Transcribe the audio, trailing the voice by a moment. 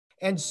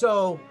And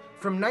so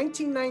from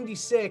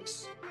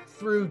 1996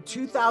 through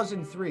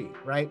 2003,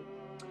 right?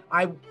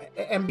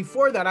 And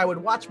before that, I would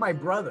watch my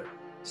brother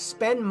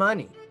spend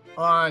money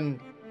on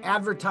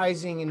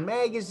advertising in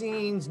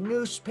magazines,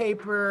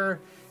 newspaper,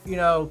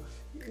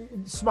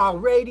 small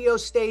radio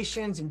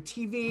stations and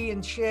TV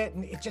and shit.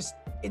 And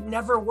it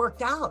never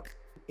worked out.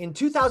 In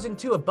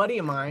 2002, a buddy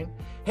of mine,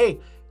 hey,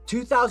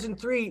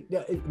 2003,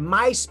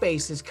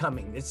 MySpace is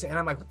coming. And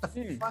I'm like, what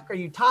the fuck are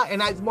you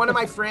talking? And one of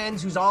my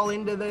friends who's all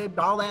into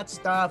all that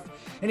stuff.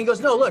 And he goes,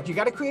 no, look, you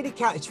got to create an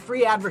account. It's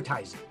free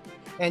advertising.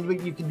 And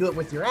you can do it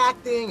with your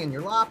acting and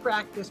your law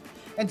practice.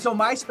 And so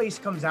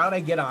MySpace comes out, I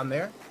get on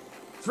there,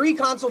 free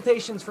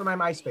consultations for my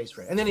MySpace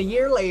friend. And then a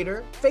year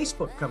later,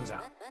 Facebook comes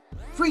out,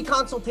 free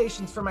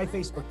consultations for my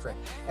Facebook friend.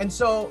 And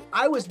so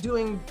I was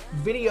doing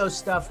video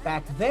stuff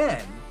back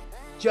then,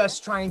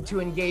 just trying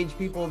to engage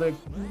people to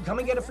come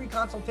and get a free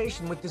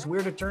consultation with this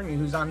weird attorney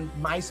who's on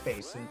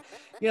MySpace. And,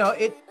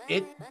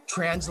 it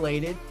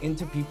translated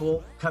into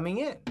people coming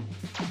in.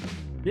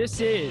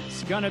 This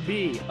is gonna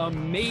be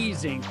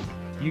amazing.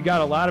 You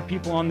got a lot of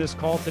people on this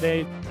call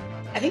today.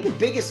 I think the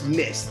biggest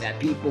miss that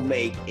people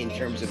make in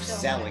terms of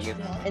selling it.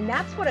 And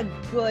that's what a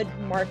good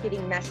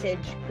marketing message,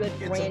 good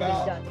branding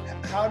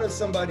does. How does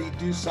somebody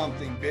do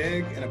something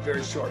big in a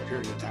very short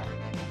period of time?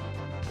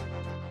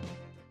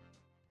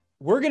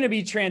 We're going to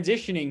be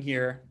transitioning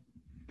here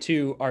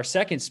to our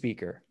second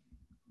speaker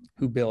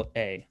who built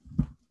a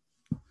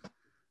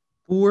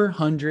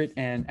 400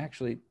 and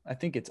actually, I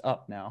think it's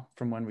up now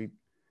from when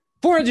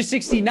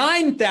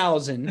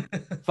 469,000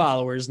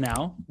 followers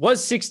now.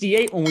 Was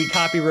 68 when we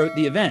copywrote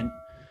the event.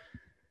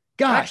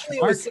 Gosh, actually,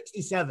 it was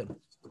 67.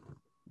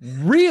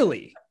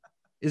 Really?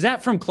 Is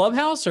that from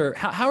Clubhouse, or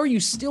how are you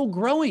still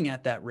growing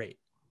at that rate?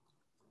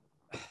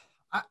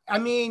 I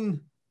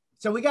mean,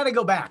 so we got to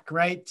go back,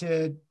 right,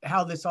 to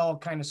how this all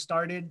kind of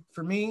started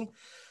for me.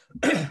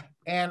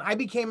 And I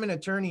became an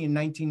attorney in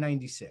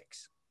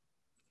 1996.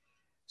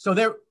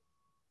 So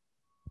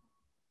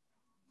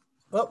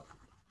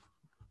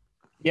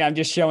yeah, I'm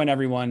just showing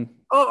everyone.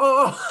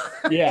 Oh.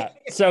 Yeah.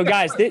 So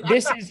guys,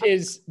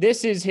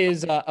 this is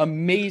his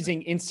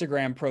amazing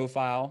Instagram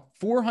profile,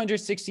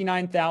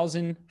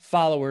 469,000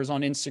 followers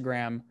on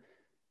Instagram.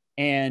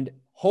 And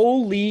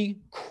holy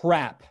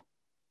crap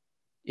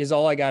is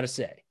all I got to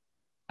say.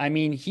 I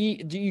mean,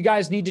 you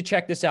guys need to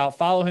check this out.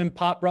 Follow him,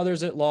 Pop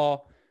Brothers at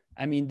Law.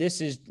 I mean,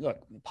 this is,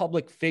 look,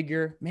 public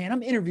figure. Man,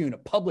 I'm interviewing a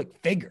public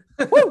figure.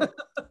 Woo!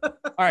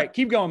 All right,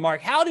 keep going,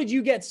 Mark. How did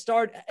you get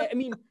started? I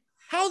mean,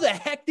 how the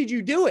heck did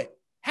you do it?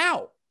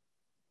 How?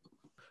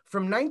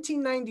 From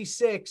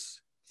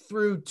 1996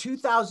 through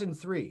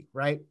 2003,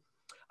 right?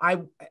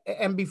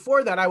 And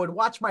before that, I would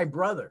watch my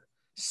brother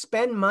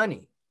spend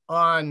money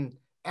on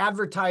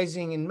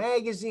advertising in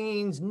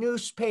magazines,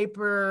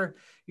 newspaper,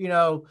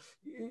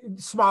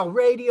 small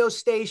radio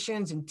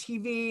stations and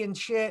TV and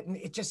shit. And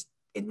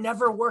it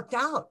never worked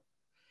out.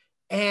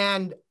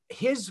 And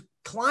his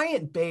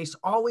client base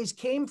always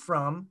came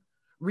from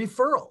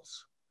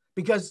referrals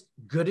because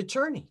good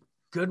attorney,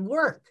 good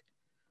work,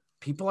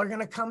 people are going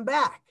to come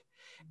back.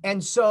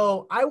 And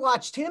so I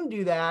watched him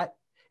do that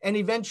and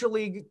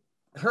eventually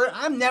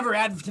I'm never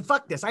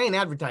fuck this. I ain't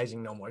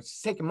advertising no more.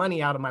 It's taking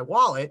money out of my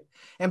wallet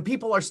and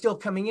people are still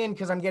coming in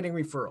because I'm getting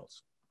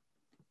referrals.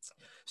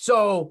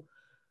 So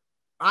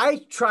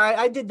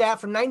I did that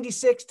from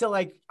 96 to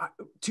like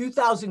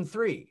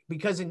 2003,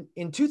 because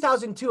in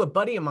 2002, a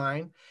buddy of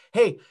mine,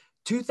 hey,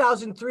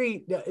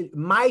 2003,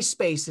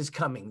 MySpace is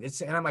coming.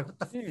 And I'm like, what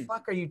the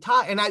fuck are you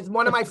talking? And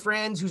one of my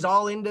friends who's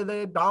all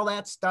into all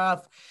that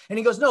stuff. And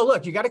he goes, no,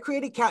 look, you got to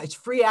create an account. It's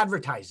free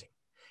advertising.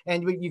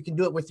 And you can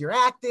do it with your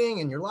acting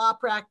and your law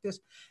practice.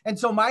 And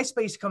so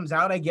MySpace comes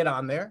out, I get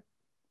on there,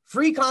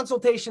 free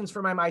consultations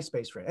for my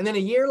MySpace friend. And then a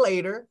year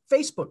later,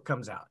 Facebook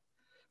comes out,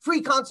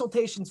 free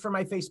consultations for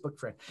my Facebook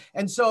friend.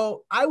 And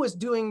so I was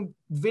doing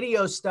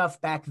video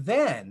stuff back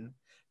then,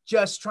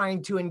 just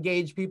trying to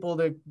engage people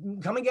to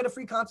come and get a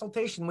free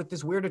consultation with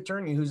this weird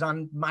attorney who's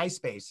on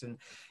MySpace. And,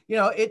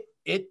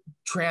 it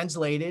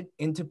translated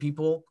into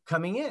people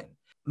coming in.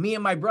 Me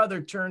and my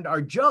brother turned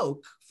our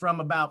joke from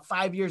about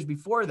 5 years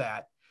before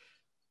that.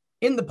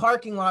 In the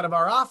parking lot of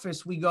our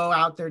office, we go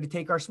out there to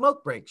take our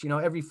smoke breaks,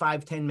 every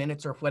 5-10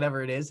 minutes or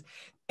whatever it is.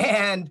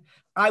 And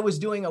I was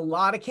doing a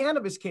lot of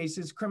cannabis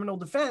cases, criminal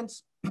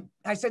defense.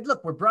 I said,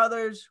 look, we're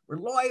brothers, we're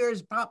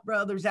lawyers, Pop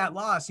Brothers at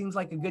Law. Seems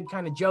like a good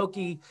kind of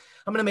jokey.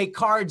 I'm going to make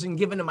cards and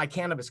give them to my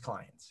cannabis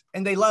clients.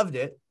 And they loved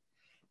it.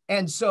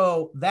 And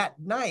so that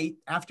night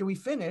after we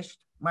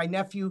finished, my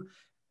nephew,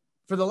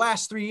 for the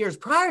last 3 years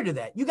prior to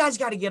that, you guys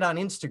got to get on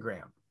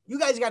Instagram. You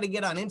guys got to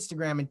get on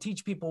Instagram and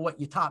teach people what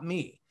you taught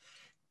me.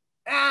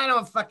 I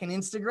don't fucking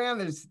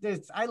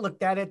Instagram. I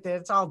looked at it.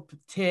 It's all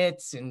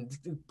tits and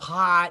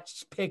pot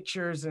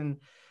pictures. And,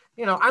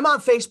 I'm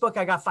on Facebook.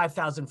 I got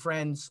 5,000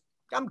 friends.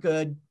 I'm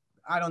good.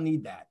 I don't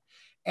need that.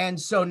 And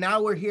so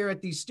now we're here at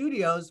these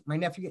studios. My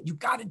nephew, you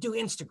got to do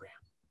Instagram.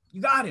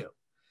 You got to.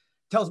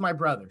 Tells my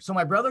brother. So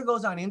my brother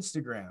goes on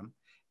Instagram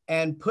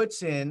and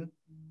puts in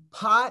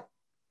pot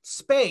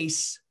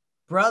space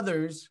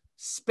brothers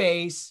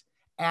space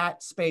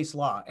at space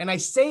law. And I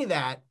say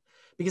that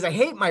because I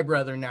hate my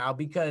brother now,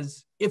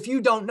 because if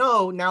you don't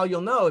know, now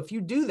you'll know. If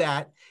you do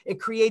that, it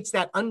creates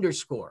that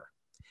underscore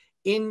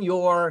in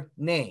your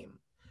name.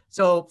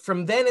 So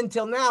from then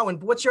until now,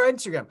 and what's your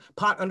Instagram?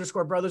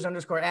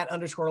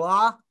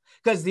 pot_brothers_at_law.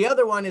 Because the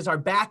other one is our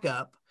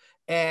backup.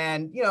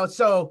 And, you know,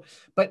 so,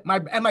 but my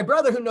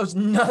brother, who knows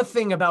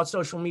nothing about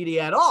social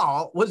media at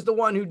all, was the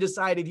one who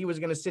decided he was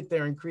going to sit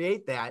there and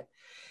create that.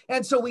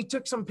 And so we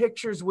took some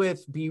pictures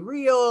with Be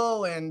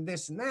Real and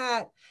this and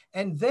that.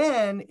 And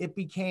then it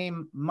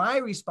became my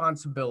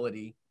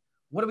responsibility.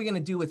 What are we going to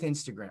do with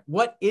Instagram?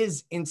 What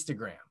is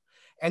Instagram?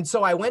 And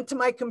so I went to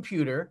my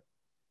computer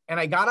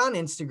and I got on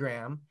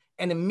Instagram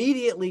and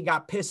immediately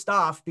got pissed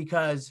off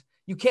because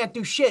you can't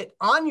do shit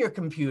on your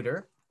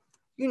computer.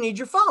 You need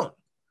your phone.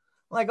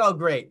 Like, oh,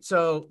 great.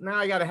 So now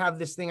I got to have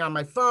this thing on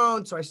my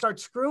phone. So I start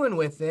screwing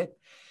with it.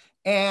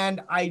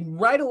 And I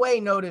right away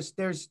noticed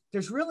there's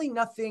really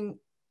nothing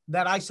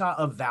that I saw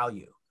of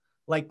value.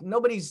 Like,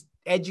 nobody's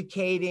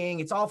educating.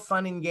 It's all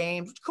fun and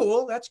games. It's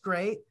cool. That's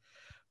great.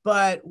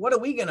 But what are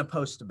we going to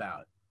post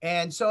about?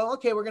 And so,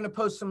 okay, we're going to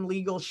post some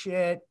legal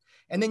shit.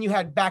 And then you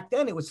had, back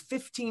then it was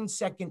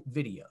 15-second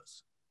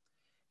videos.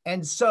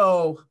 And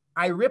so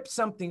I ripped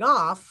something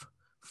off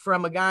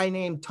from a guy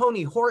named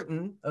Tony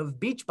Horton of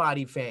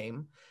Beachbody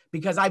fame,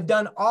 because I've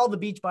done all the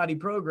Beachbody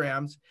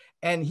programs.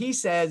 And he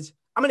says,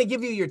 I'm going to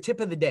give you your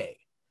tip of the day.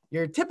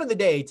 Your tip of the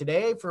day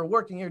today for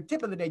working, your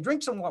tip of the day,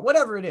 drink some water,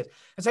 whatever it is.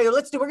 I say,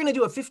 we're going to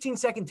do a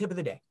 15-second tip of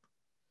the day.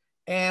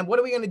 And what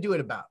are we going to do it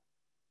about?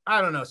 I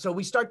don't know. So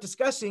we start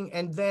discussing,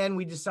 and then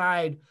we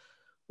decide,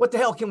 what the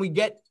hell can we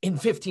get in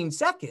 15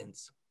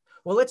 seconds?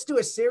 Well, let's do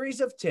a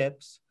series of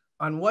tips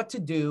on what to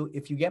do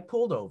if you get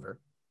pulled over.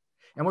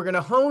 And we're going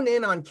to hone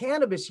in on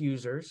cannabis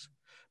users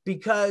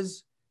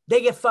because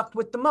they get fucked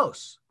with the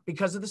most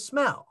because of the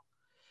smell.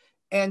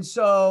 And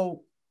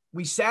so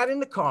we sat in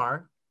the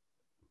car.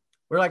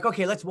 We're like,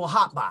 okay, we'll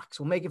hotbox.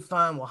 We'll make it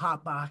fun. We'll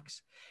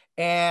hotbox.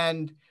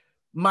 And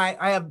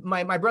I have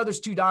my brother's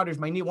two daughters.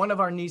 One of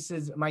our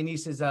nieces, my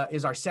niece is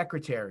our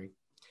secretary.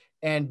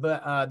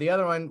 But the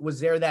other one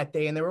was there that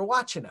day, and they were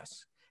watching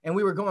us. And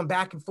we were going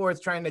back and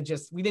forth trying to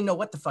we didn't know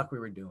what the fuck we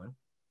were doing.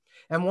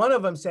 And one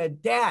of them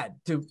said, Dad,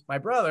 to my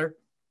brother,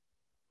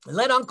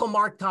 let Uncle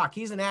Mark talk.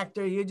 He's an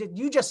actor.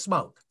 You just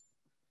smoke.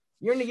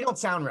 You don't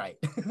sound right.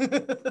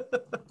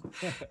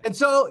 And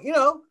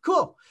so,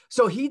 cool.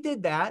 So he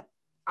did that.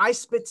 I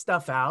spit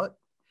stuff out.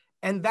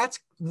 And that's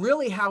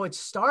really how it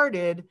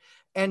started.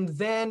 And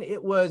then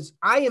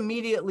I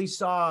immediately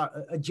saw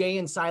a Jay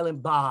and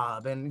Silent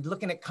Bob, and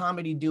looking at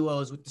comedy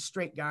duos with the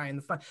straight guy and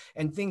the fun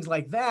and things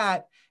like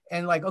that.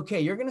 And like,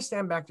 okay, you're going to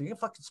stand back there. You're going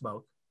to fucking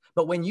smoke.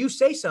 But when you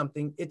say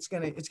something, it's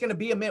going to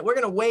be a minute. We're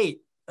going to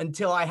wait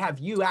until I have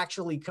you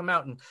actually come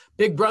out, and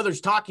Big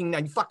Brother's talking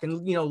and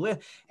fucking,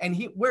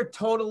 and we're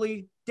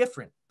totally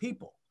different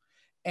people.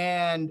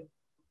 And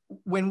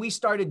when we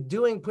started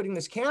putting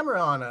this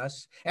camera on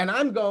us, and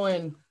I'm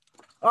going,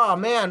 oh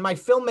man, my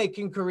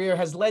filmmaking career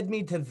has led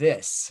me to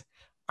this.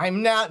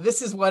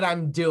 This is what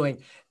I'm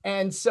doing.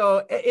 And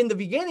so in the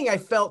beginning, I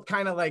felt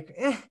kind of like,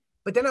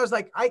 but then I was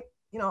like,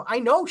 I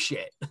know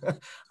shit.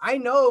 I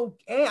know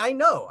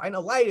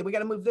lighting. We got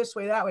to move this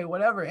way, that way,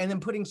 whatever. And then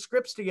putting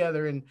scripts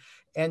together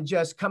and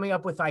just coming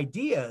up with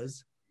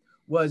ideas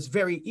was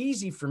very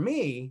easy for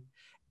me.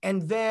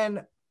 And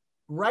then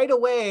right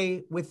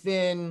away,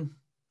 within,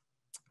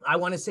 I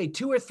want to say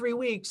 2 or 3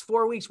 weeks,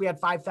 4 weeks, we had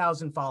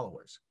 5,000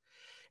 followers.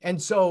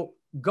 And so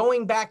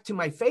going back to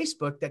my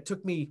Facebook, that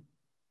took me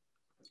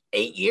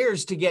 8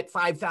 years to get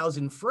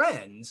 5,000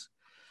 friends.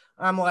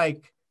 I'm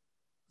like,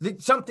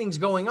 something's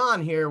going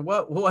on here.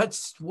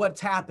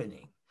 What's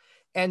happening?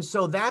 And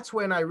so that's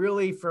when I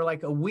really, for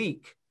like a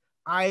week,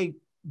 I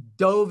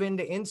dove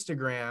into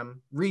Instagram,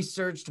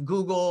 researched,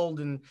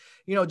 Googled, and,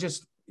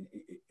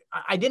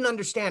 I didn't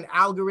understand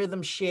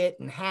algorithm shit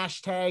and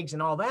hashtags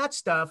and all that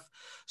stuff.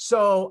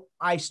 So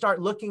I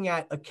start looking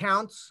at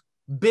accounts,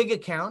 big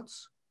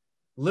accounts,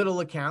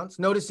 little accounts,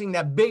 noticing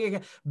that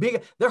big,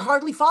 they're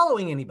hardly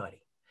following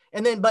anybody.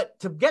 And then, but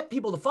to get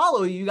people to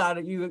follow you,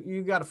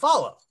 you gotta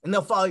follow, and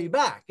they'll follow you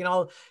back, and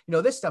all,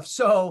 this stuff.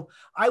 So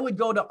I would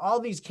go to all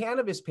these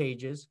cannabis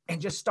pages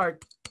and just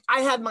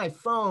I had my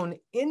phone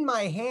in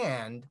my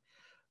hand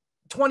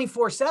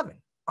 24/7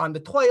 on the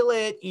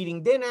toilet,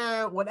 eating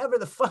dinner, whatever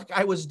the fuck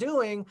I was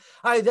doing.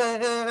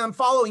 I'm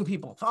following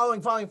people,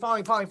 following.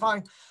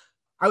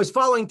 I was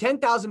following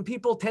 10,000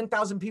 people.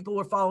 10,000 people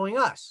were following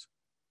us.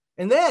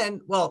 And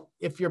then, well,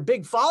 if you're a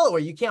big follower,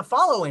 you can't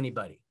follow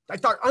anybody. I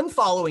start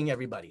unfollowing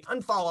everybody,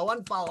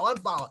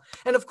 unfollow.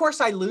 And of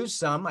course I lose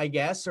some, I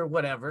guess, or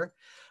whatever.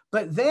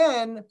 But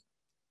then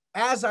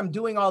as I'm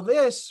doing all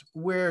this,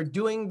 we're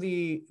doing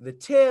the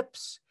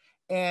tips,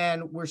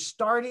 and we're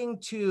starting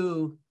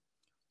to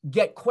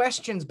get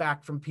questions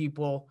back from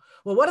people.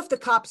 Well, what if the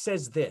cop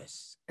says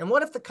this? And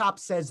what if the cop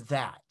says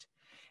that?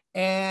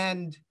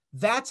 And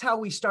that's how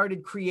we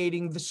started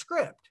creating the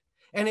script.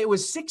 And it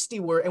was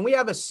 60 words, and we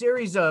have a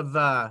series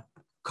of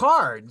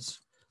cards.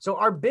 So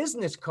our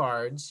business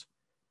cards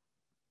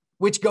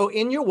which go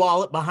in your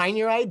wallet behind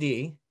your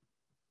ID,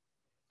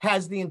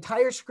 has the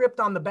entire script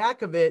on the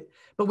back of it,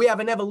 but we have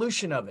an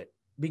evolution of it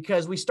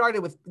because we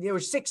started with, there were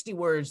 60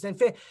 words,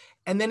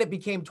 and then it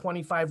became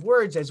 25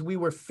 words as we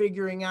were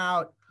figuring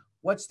out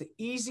what's the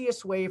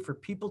easiest way for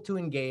people to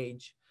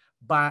engage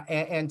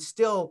and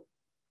still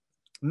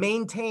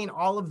maintain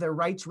all of their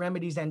rights,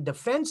 remedies, and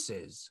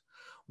defenses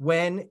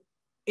when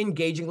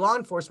engaging law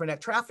enforcement at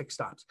traffic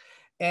stops.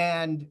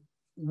 And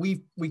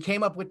we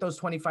came up with those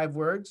 25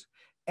 words.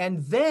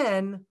 And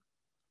then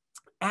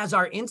as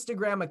our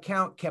Instagram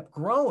account kept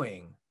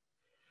growing,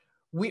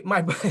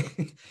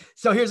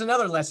 so here's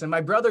another lesson.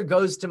 My brother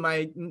goes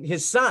to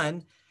his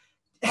son,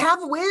 have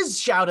Wiz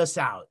shout us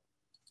out.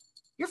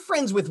 You're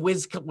friends with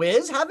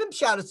Wiz, have him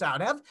shout us out.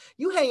 Have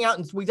you hang out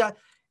and we got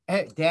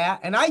Dad.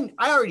 And I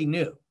already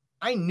knew.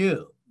 I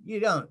knew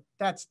you don't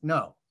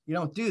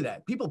do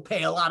that. People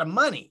pay a lot of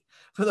money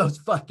for those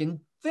fucking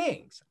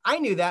things. I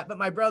knew that, but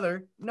my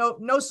brother,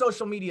 no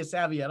social media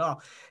savvy at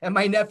all. And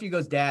my nephew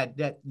goes, Dad,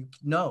 you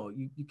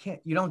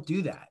can't, you don't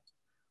do that.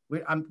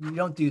 You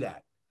don't do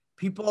that.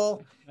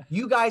 People,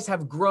 you guys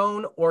have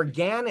grown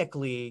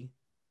organically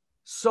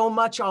so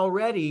much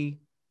already.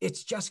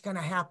 It's just going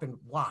to happen.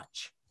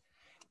 Watch.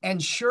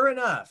 And sure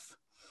enough,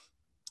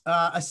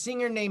 a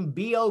singer named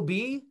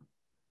B.O.B.,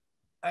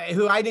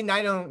 who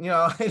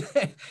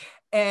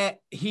and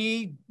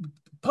he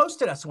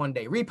posted us one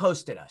day,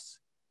 reposted us.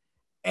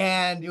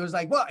 And it was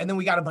like, well, and then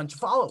we got a bunch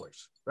of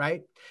followers,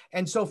 right?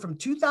 And so from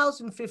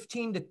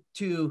 2015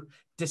 to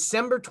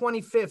December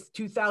 25th,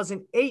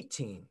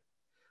 2018,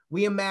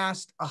 we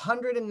amassed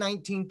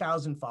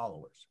 119,000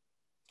 followers.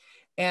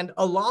 And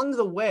along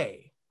the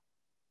way,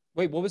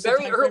 wait, what was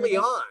very early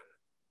on?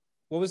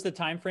 What was the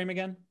time frame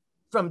again?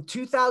 From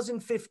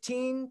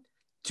 2015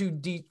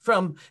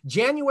 from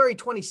January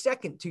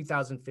 22nd,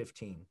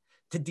 2015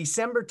 to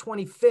December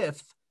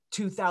 25th,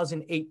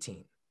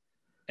 2018.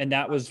 And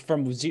that was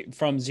from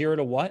zero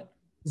to what?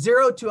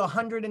 0 to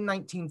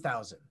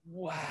 119,000.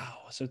 Wow.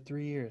 So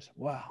 3 years.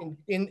 Wow.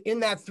 In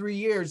that 3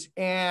 years.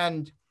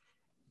 And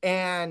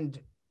that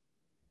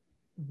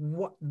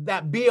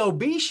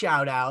B.O.B.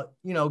 shout out,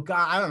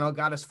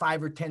 got us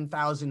 5,000 or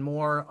 10,000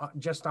 more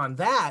just on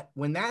that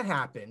when that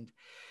happened.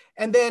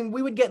 And then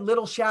we would get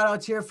little shout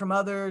outs here from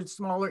other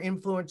smaller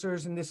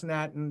influencers and this and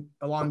that and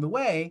along the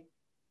way.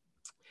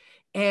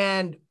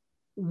 And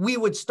we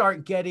would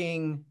start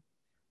getting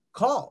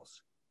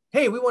calls.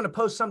 Hey, we want to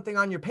post something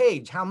on your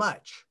page. How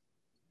much?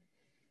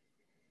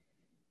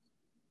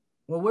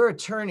 Well, we're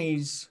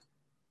attorneys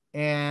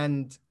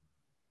and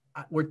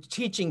we're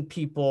teaching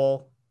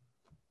people,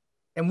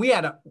 and we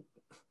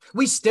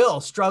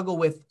still struggle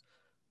with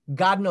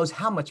God knows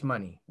how much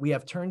money we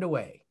have turned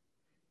away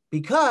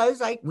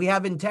because we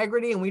have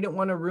integrity and we didn't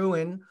want to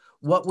ruin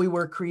what we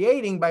were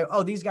creating by,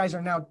 these guys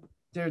are now,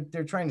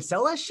 they're trying to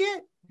sell us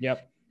shit.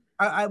 Yep.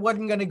 I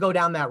wasn't going to go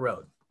down that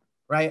road.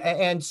 Right.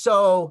 And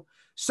so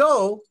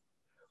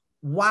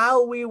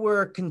while we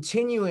were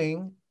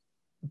continuing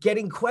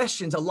getting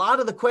questions, a lot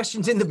of the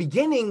questions in the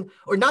beginning,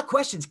 or not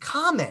questions,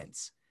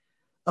 comments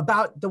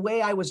about the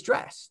way I was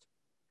dressed.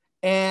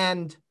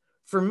 And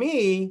for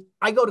me,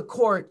 I go to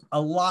court a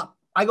lot.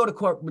 I go to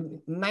court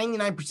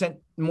 99%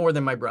 more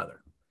than my brother.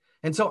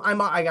 And so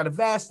I got a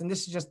vest, and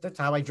that's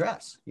how I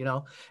dress,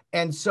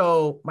 And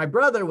so my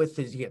brother with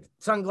he had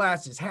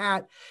sunglasses,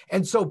 hat.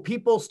 And so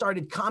people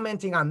started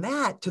commenting on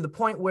that to the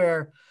point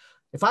where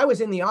if I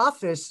was in the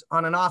office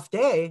on an off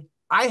day,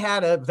 I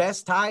had a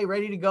vest tie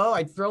ready to go.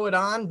 I'd throw it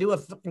on, do a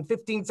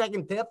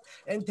 15-second tip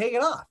and take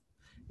it off,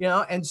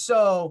 And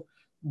so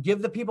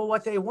give the people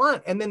what they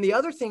want. And then the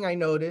other thing I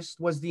noticed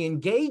was the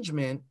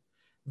engagement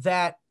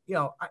that,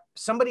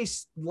 somebody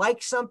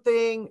liked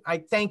something, I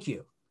thank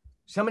you.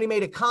 Somebody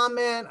made a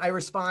comment, I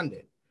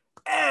responded.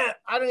 I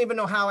don't even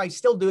know how I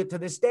still do it to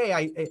this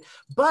day.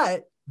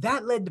 But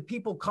that led to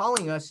people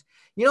calling us,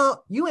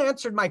 you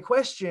answered my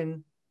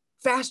question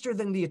faster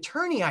than the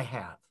attorney I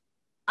have.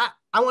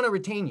 I want to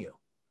retain you.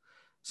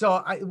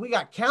 So we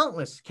got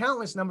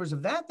countless numbers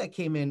of that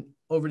came in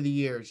over the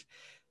years.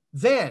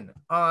 Then,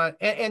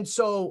 and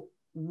so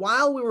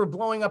while we were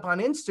blowing up on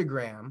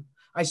Instagram,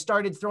 I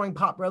started throwing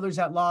Pop Brothers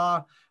at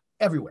Law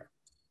everywhere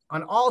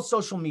on all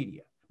social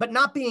media, but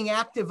not being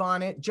active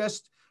on it,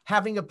 just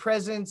having a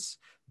presence,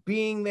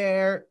 being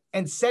there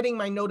and setting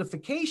my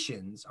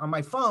notifications on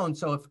my phone.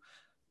 So if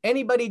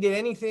anybody did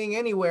anything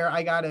anywhere,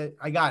 I got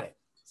it.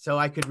 So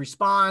I could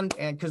respond.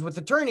 And because with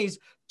attorneys,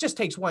 just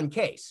takes one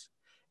case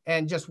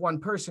and just one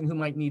person who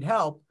might need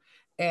help.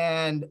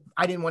 And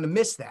I didn't want to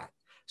miss that.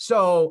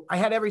 So I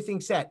had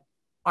everything set.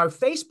 Our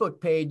Facebook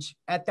page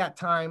at that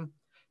time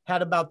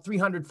had about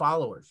 300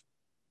 followers.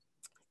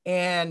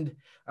 And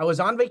I was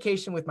on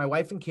vacation with my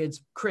wife and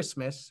kids,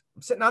 Christmas.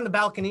 I'm sitting on the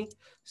balcony,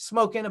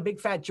 smoking a big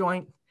fat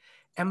joint.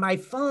 And my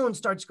phone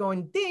starts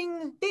going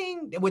ding,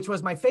 ding, which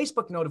was my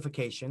Facebook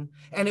notification.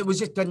 And it was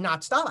just did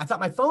not stop. I thought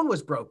my phone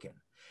was broken.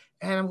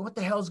 And what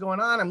the hell's going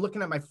on? I'm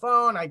looking at my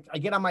phone. I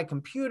get on my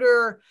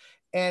computer.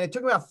 And it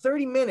took about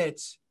 30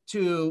 minutes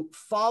to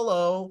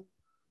follow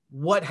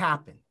what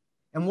happened.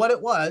 And what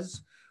it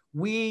was,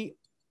 we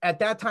at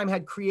that time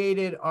had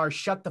created our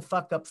Shut the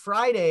Fuck Up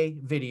Friday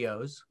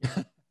videos.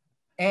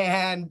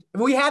 And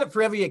we had it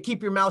for every year.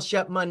 Keep your mouth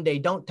shut Monday,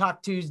 don't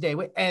talk Tuesday.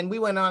 And we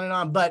went on and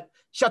on, but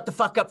Shut the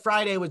Fuck Up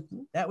Friday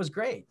was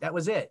great. That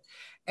was it.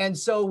 And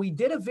so we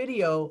did a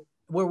video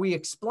where we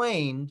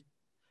explained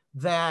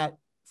that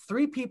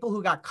 3 people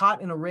who got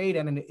caught in a raid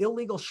at an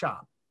illegal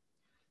shop,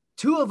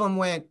 2 of them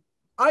went,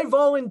 I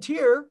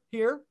volunteer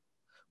here.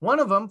 One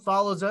of them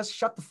follows us,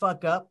 shut the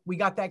fuck up. We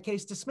got that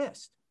case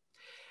dismissed.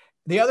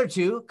 The other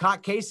 2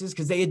 caught cases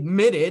because they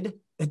admitted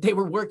that they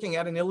were working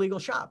at an illegal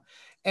shop.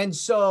 And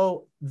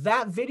so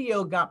that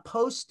video got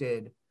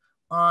posted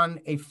on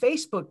a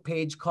Facebook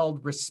page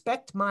called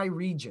Respect My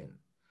Region.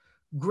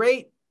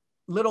 Great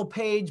little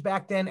page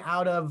back then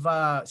out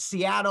of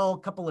Seattle, a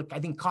couple of, I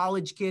think,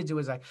 college kids. It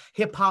was a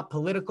hip hop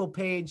political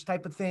page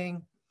type of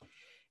thing.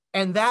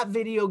 And that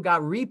video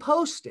got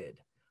reposted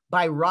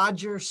by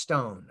Roger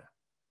Stone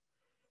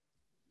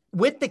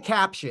with the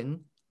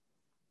caption,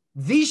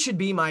 "These should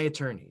be my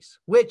attorneys,"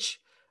 which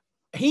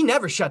he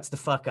never shuts the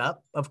fuck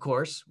up, of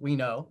course, we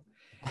know.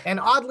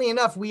 And oddly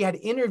enough, we had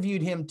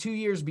interviewed him 2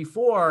 years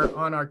before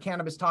on our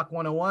Cannabis Talk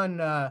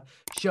 101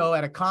 show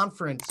at a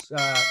conference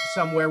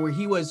somewhere where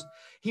he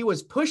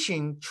was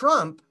pushing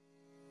Trump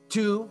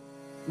to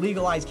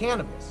legalize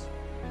cannabis.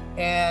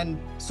 And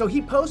so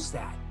he posts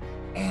that,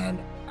 and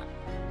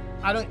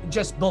I don't,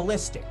 just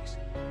ballistics.